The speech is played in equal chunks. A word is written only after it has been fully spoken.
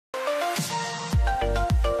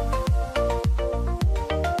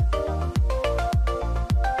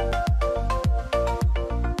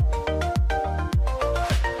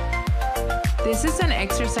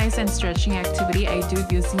exercise and stretching activity I do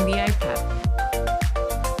using the iPad.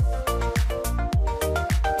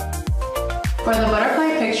 For the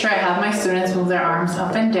butterfly picture, I have my students move their arms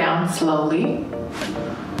up and down slowly,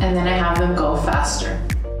 and then I have them go faster.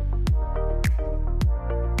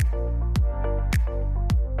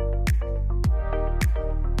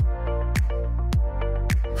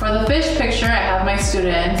 For the fish picture, I have my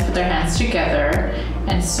students put their hands together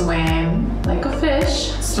and swim like a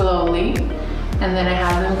fish slowly, and then I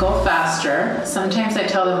have them go faster. Sometimes I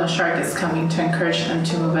tell them a shark is coming to encourage them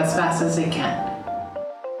to move as fast as they can.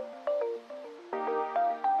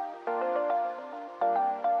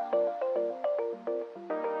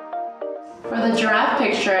 For the giraffe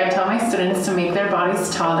picture, I tell my students to make their bodies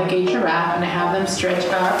tall like a giraffe, and I have them stretch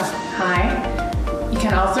up high. You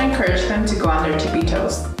can also encourage them to go on their tippy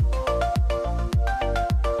toes.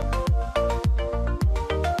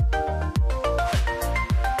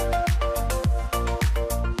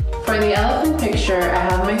 For the elephant picture, I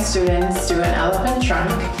have my students do an elephant trunk,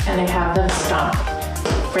 and I have them stomp,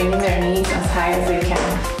 bringing their knees as high as they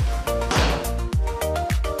can.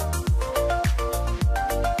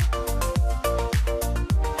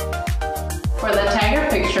 For the tiger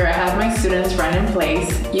picture, I have my students run in place.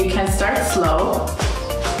 You can start slow,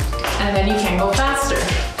 and then you can go faster.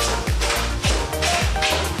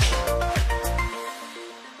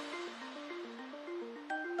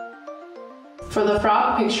 For the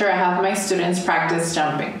frog picture, I have my students practice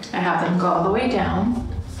jumping. I have them go all the way down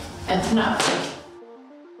and then up.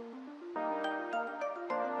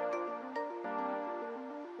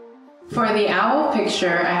 For the owl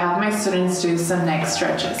picture, I have my students do some neck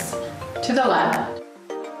stretches. To the left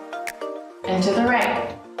and to the right.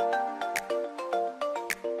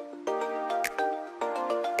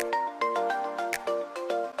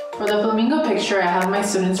 For the flamingo picture, I have my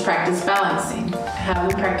students practice balancing. I have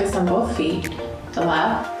them practice on both feet, the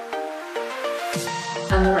left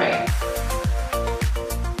and the right.